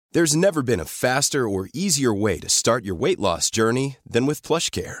There's never been a faster or easier way to start your weight loss journey than with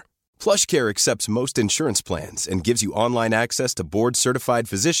PlushCare. PlushCare accepts most insurance plans and gives you online access to board-certified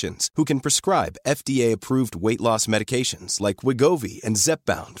physicians who can prescribe FDA-approved weight loss medications like Wegovy and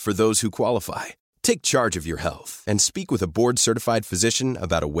Zepbound for those who qualify. Take charge of your health and speak with a board-certified physician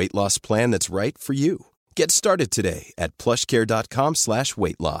about a weight loss plan that's right for you. Get started today at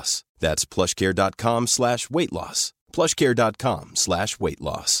plushcare.com/weight-loss. That's plushcare.com/weight-loss.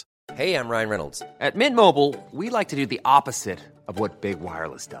 plushcare.com/weight-loss. Hey, I'm Ryan Reynolds. At Mint Mobile, we like to do the opposite of what Big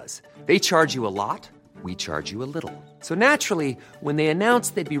Wireless does. They charge you a lot, we charge you a little. So naturally, when they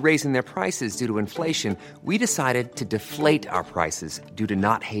announced they'd be raising their prices due to inflation, we decided to deflate our prices due to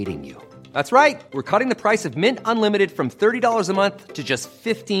not hating you. That's right. We're cutting the price of Mint Unlimited from $30 a month to just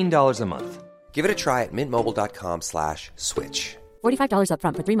 $15 a month. Give it a try at mintmobile.com/switch. $45 up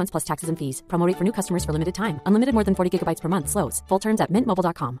front for 3 months plus taxes and fees. Promo rate for new customers for limited time. Unlimited more than 40 gigabytes per month. Slows full terms at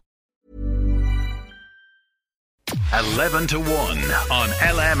mintmobile.com. 11 to 1 on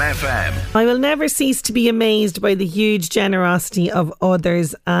LMFM. I will never cease to be amazed by the huge generosity of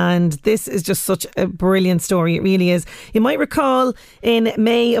others, and this is just such a brilliant story. It really is. You might recall in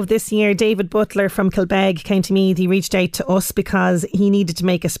May of this year, David Butler from Kilbeg, County Meath, he reached out to us because he needed to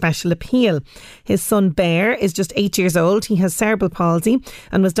make a special appeal. His son Bear is just 8 years old. He has cerebral palsy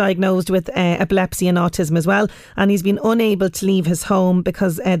and was diagnosed with epilepsy and autism as well, and he's been unable to leave his home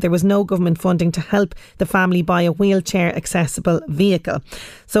because there was no government funding to help the family buy a wheelchair accessible vehicle.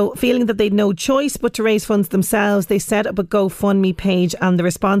 So feeling that they'd no choice but to raise funds themselves, they set up a GoFundMe page, and the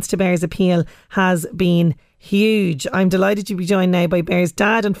response to Bear's appeal has been huge. I'm delighted to be joined now by Bear's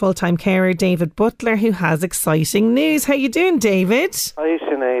dad and full-time carer, David Butler, who has exciting news. How you doing, David? Hi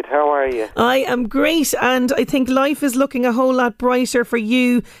Sinead, how are you? I am great, and I think life is looking a whole lot brighter for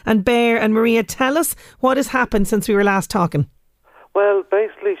you and Bear and Maria. Tell us what has happened since we were last talking. Well,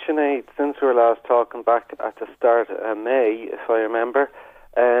 basically, Sinead, since we were last talking back at the start of May, if I remember,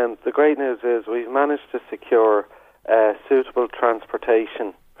 the great news is we've managed to secure suitable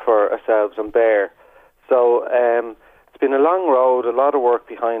transportation for ourselves and Bear. So it's been a long road, a lot of work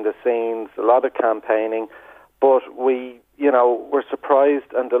behind the scenes, a lot of campaigning, but we're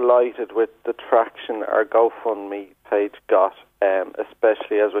surprised and delighted with the traction our GoFundMe page got,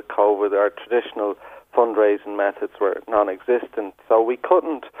 especially as with COVID, our traditional fundraising methods were non-existent. So we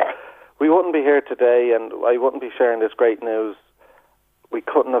wouldn't be here today, and I wouldn't be sharing this great news. We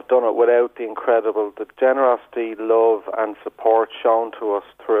couldn't have done it without the generosity, love and support shown to us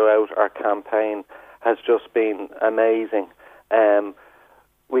throughout our campaign has just been amazing.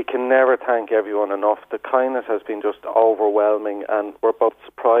 We can never thank everyone enough. The kindness has been just overwhelming, and we're both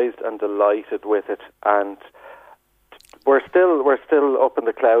surprised and delighted with it, and we're still up in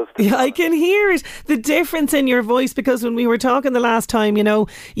the clouds. Yeah, I can hear it. The difference in your voice, because when we were talking the last time, there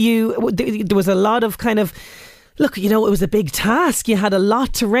was a lot of kind of, look, it was a big task. You had a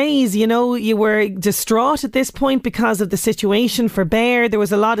lot to raise. You were distraught at this point because of the situation for Bear. There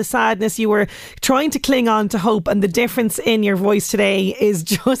was a lot of sadness. You were trying to cling on to hope, and the difference in your voice today is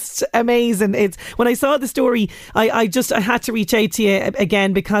just amazing. When I saw the story, I had to reach out to you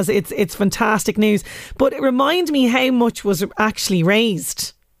again because it's fantastic news. But remind me how much was actually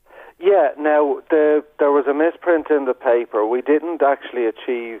raised. Yeah, now there was a misprint in the paper. We didn't actually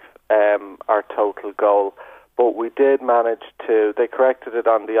achieve our total goal. But we did manage to, they corrected it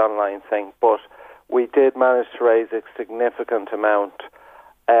on the online thing, but we did manage to raise a significant amount,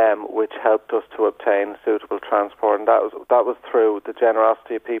 which helped us to obtain suitable transport. And that was through the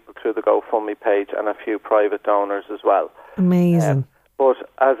generosity of people through the GoFundMe page and a few private donors as well. Amazing. But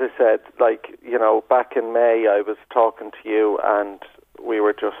as I said, back in May, I was talking to you, and we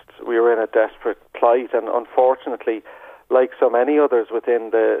were in a desperate plight. And unfortunately, like so many others within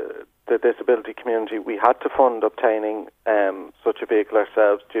the disability community, we had to fund obtaining such a vehicle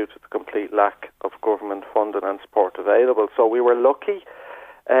ourselves due to the complete lack of government funding and support available. So we were lucky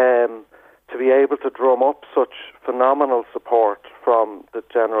to be able to drum up such phenomenal support from the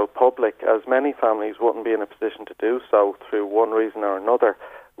general public, as many families wouldn't be in a position to do so through one reason or another.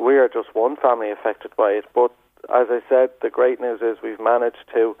 We are just one family affected by it. But as I said, the great news is we've managed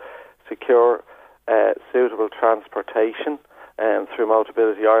to secure suitable transportation through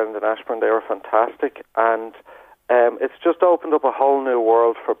Motability Ireland and Ashburn. They were fantastic, and it's just opened up a whole new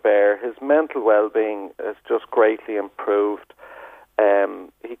world for Bear. His mental well-being has just greatly improved.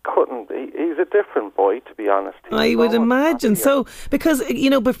 he couldn't. He's a different boy, to be honest. I would imagine so, because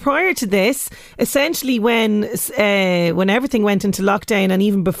but prior to this, essentially when everything went into lockdown, and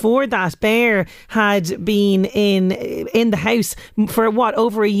even before that, Bear had been in the house for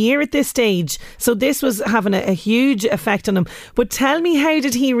over a year at this stage. So this was having a huge effect on him. But tell me, how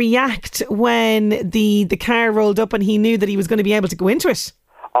did he react when the car rolled up and he knew that he was going to be able to go into it?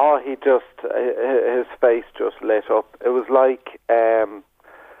 Oh, his face just lit up. It was like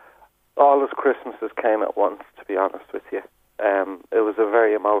all his Christmases came at once, to be honest with you. It was a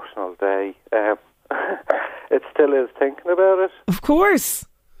very emotional day. It still is, thinking about it. Of course.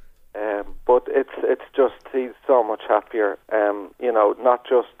 But it's just, he's so much happier. Not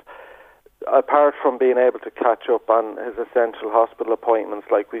just, apart from being able to catch up on his essential hospital appointments,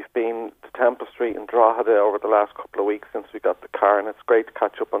 like we've been to Temple Street and Drogheda over the last couple of weeks since we got the car, and it's great to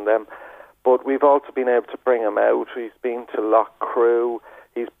catch up on them. But we've also been able to bring him out. He's been to Lough Crew.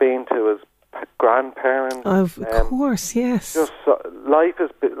 He's been to his grandparents. Of course, yes. Just life is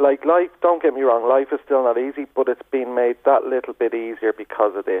life. Don't get me wrong. Life is still not easy, but it's been made that little bit easier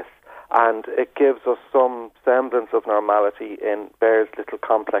because of this, and it gives us some semblance of normality in Bear's little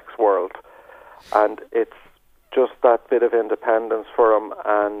complex world. And it's just that bit of independence for him,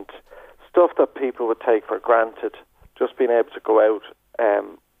 and stuff that people would take for granted. Just being able to go out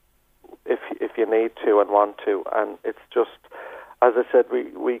if you need to and want to, and it's just, as I said,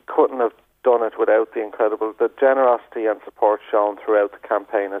 we couldn't have done it without the generosity and support shown throughout the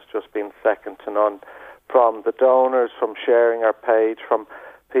campaign has just been second to none. From the donors, from sharing our page, from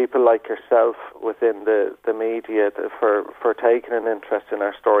people like yourself within the media for taking an interest in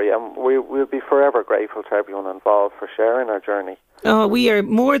our story, and we'll be forever grateful to everyone involved for sharing our journey. Oh, we are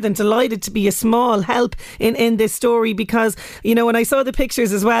more than delighted to be a small help in this story, because, when I saw the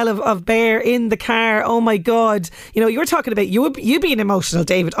pictures as well of Bear in the car, oh my God, you were talking about you being emotional,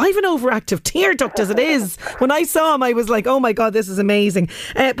 David. I have an overactive tear duct as it is. When I saw him, I was like, oh my God, this is amazing.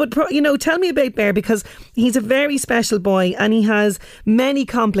 But tell me about Bear, because he's a very special boy and he has many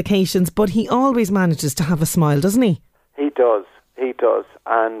complications, but he always manages to have a smile, doesn't he? He does.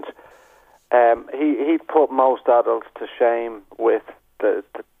 And he put most adults to shame with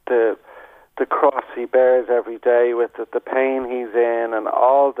the cross he bears every day, with the pain he's in, and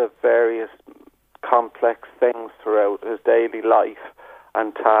all the various complex things throughout his daily life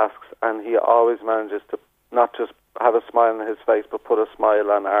and tasks. And he always manages to not just have a smile on his face, but put a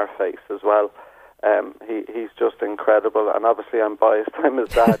smile on our face as well. He's just incredible, and obviously I'm biased. I'm his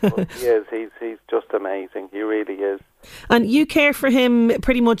dad, but he is. He's just amazing. He really is. And you care for him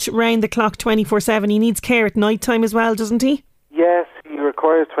pretty much round the clock, 24/7. He needs care at night time as well, doesn't he? Yes, he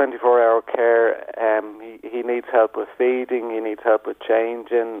requires 24-hour care. He needs help with feeding. He needs help with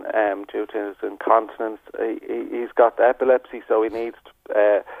changing due to his incontinence. He's got epilepsy, so he needs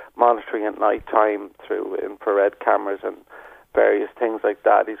monitoring at night time through infrared cameras and various things like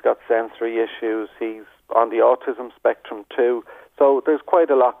that. He's got sensory issues. He's on the autism spectrum too. So there's quite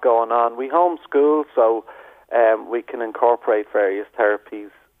a lot going on. We homeschool, so we can incorporate various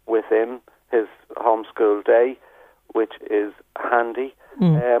therapies within his homeschool day, which is handy.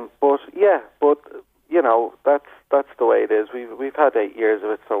 But that's the way it is. We've had 8 years of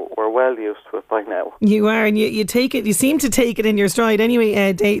it, so we're well used to it by now. You are, and you take it. You seem to take it in your stride,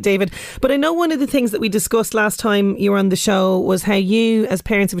 anyway, David. But I know one of the things that we discussed last time you were on the show was how you, as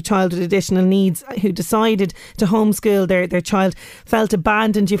parents of a child with additional needs who decided to homeschool their child, felt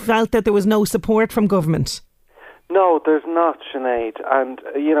abandoned. You felt that there was no support from government. No, there's not, Sinead. And,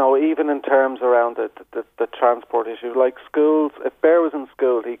 even in terms around the transport issue, like schools, if Bear was in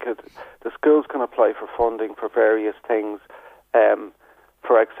school, the schools can apply for funding for various things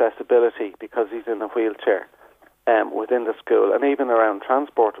for accessibility because he's in a wheelchair within the school, and even around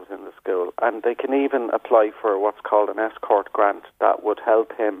transport within the school. And they can even apply for what's called an escort grant that would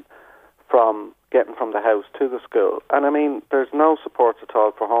help him from getting from the house to the school. And, there's no supports at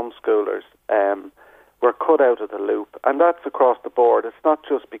all for homeschoolers. We're cut out of the loop, and that's across the board. It's not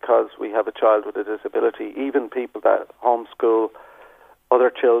just because we have a child with a disability. Even people that homeschool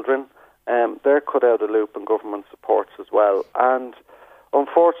other children, they're cut out of the loop in government supports as well. And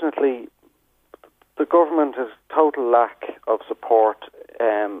unfortunately, the government has total lack of support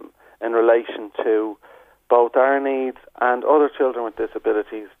in relation to both our needs and other children with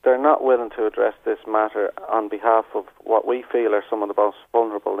disabilities. They're not willing to address this matter on behalf of what we feel are some of the most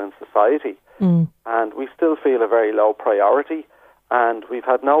vulnerable in society. And we still feel a very low priority, and we've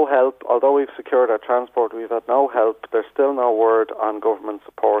had no help. Although we've secured our transport, we've had no help. There's still no word on government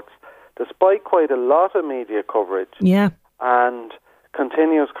supports, despite quite a lot of media coverage and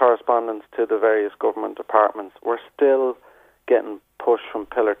continuous correspondence to the various government departments. We're still getting pushed from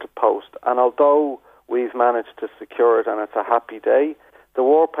pillar to post. And although we've managed to secure it and it's a happy day, the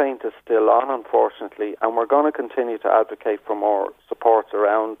war paint is still on, unfortunately, and we're going to continue to advocate for more supports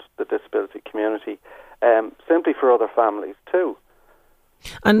around the disability community, simply for other families too.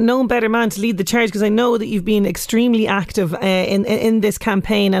 And no better man to lead the charge, because I know that you've been extremely active in this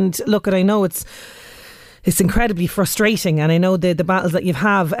campaign. And look, I know it's incredibly frustrating, and I know the battles that you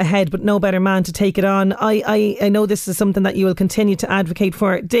have ahead, but no better man to take it on. I know this is something that you will continue to advocate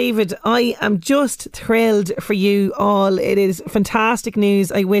for. David, I am just thrilled for you all. It is fantastic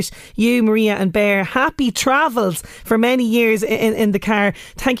news. I wish you, Maria and Bear, happy travels for many years in the car.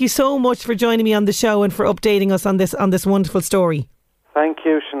 Thank you so much for joining me on the show and for updating us on this wonderful story. Thank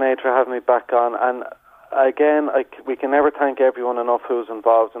you, Sinead, for having me back on. And again, we can never thank everyone enough who's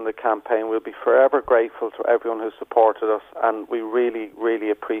involved in the campaign. We'll be forever grateful to everyone who supported us, and we really,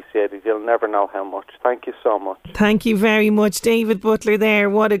 really appreciate it. You'll never know how much. Thank you so much. Thank you very much, David Butler there.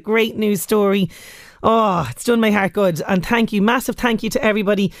 What a great news story. Oh, it's done my heart good. And thank you, massive thank you to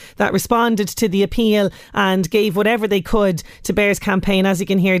everybody that responded to the appeal and gave whatever they could to Bear's campaign. As you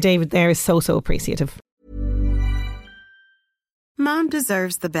can hear, David there is so appreciative. Mom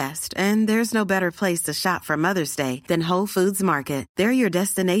deserves the best, and there's no better place to shop for Mother's Day than Whole Foods Market. They're your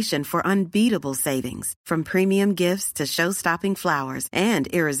destination for unbeatable savings, from premium gifts to show-stopping flowers and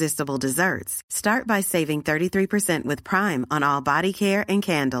irresistible desserts. Start by saving 33% with Prime on all body care and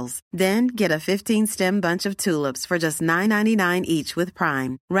candles. Then get a 15-stem bunch of tulips for just $9.99 each with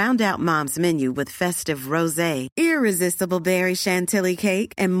Prime. Round out Mom's menu with festive rosé, irresistible berry chantilly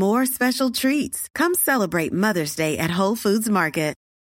cake, and more special treats. Come celebrate Mother's Day at Whole Foods Market.